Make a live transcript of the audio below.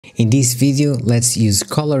In this video, let's use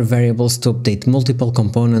color variables to update multiple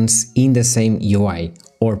components in the same UI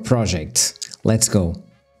or project. Let's go.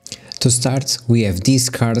 To start, we have this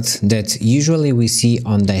card that usually we see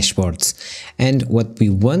on dashboards, and what we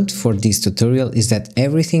want for this tutorial is that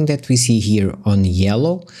everything that we see here on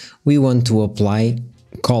yellow, we want to apply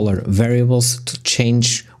color variables to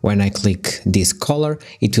change. When I click this color,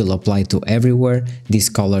 it will apply to everywhere, this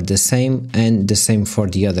color the same, and the same for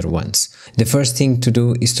the other ones. The first thing to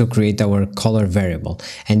do is to create our color variable,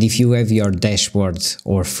 and if you have your dashboard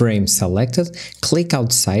or frame selected, click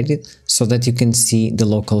outside it so that you can see the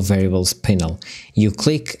local variables panel. You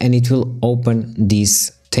click and it will open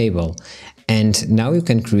this table, and now you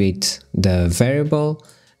can create the variable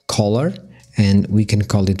color, and we can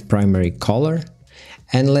call it primary color.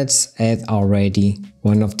 And let's add already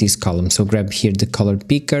one of these columns. So grab here the color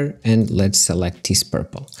picker and let's select this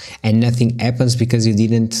purple. And nothing happens because you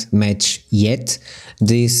didn't match yet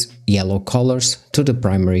these yellow colors to the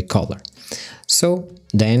primary color. So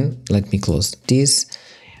then let me close this.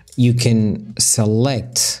 You can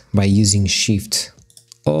select by using Shift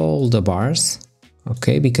all the bars,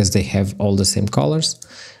 okay, because they have all the same colors.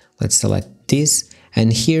 Let's select this,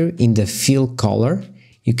 and here in the fill color,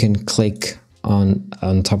 you can click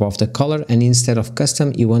on top of the color, and instead of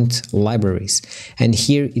custom you want libraries, and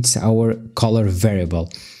here it's our color variable.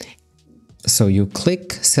 So you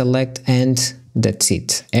click, select, and that's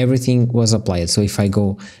it, everything was applied. So if I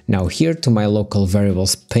go now here to my local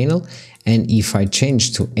variables panel, and if I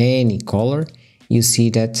change to any color, you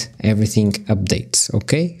see that everything updates.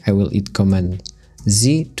 Okay, I will hit Command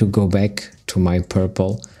Z to go back to my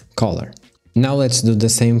purple color. Now let's do the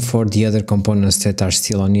same for the other components that are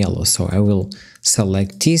still on yellow. So I will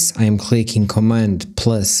select this, I'm clicking Command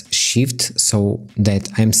plus Shift so that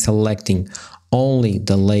I'm selecting only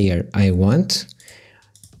the layer I want,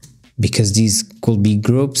 because these could be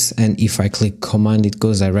groups, and if I click Command it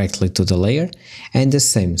goes directly to the layer. And the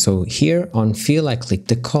same, so here on Fill I click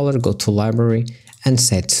the color, go to Library and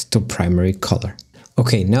set to primary color.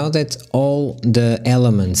 Okay, now that all the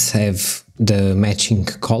elements have the matching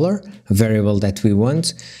color variable that we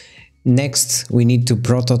want, next we need to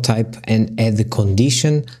prototype and add the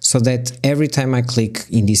condition so that every time I click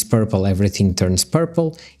in this purple, everything turns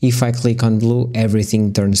purple. If I click on blue,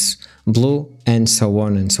 everything turns blue, and so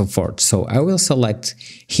on and so forth. So I will select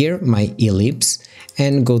here my ellipse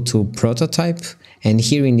and go to prototype, and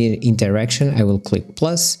here in the interaction I will click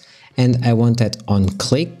plus, and I want that on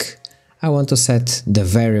click. I want to set the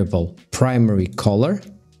variable primary color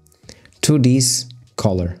to this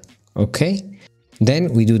color, okay?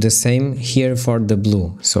 Then we do the same here for the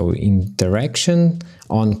blue. So interaction,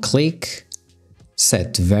 on click,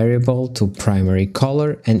 set variable to primary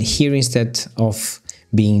color, and here instead of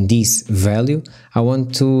being this value, I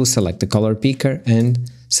want to select the color picker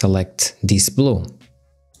and select this blue.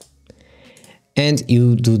 And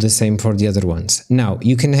you do the same for the other ones. Now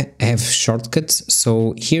you can have shortcuts,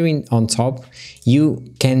 so here on top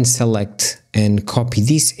you can select and copy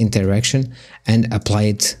this interaction and apply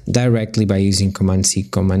it directly by using Command C,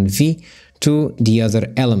 Command V to the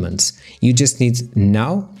other elements. You just need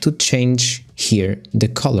now to change here the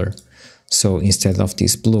color. So instead of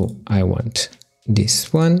this blue I want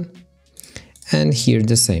this one, and here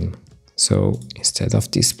the same. So instead of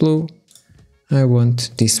this blue I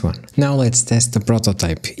want this one. Now let's test the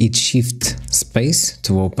prototype. Hit Shift space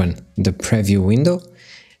to open the preview window,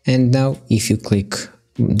 and now if you click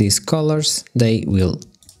these colors, they will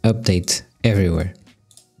update everywhere.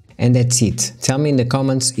 And that's it. Tell me in the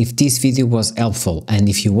comments if this video was helpful, and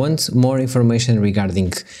if you want more information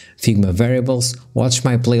regarding Figma variables, watch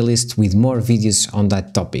my playlist with more videos on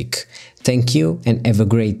that topic. Thank you and have a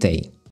great day.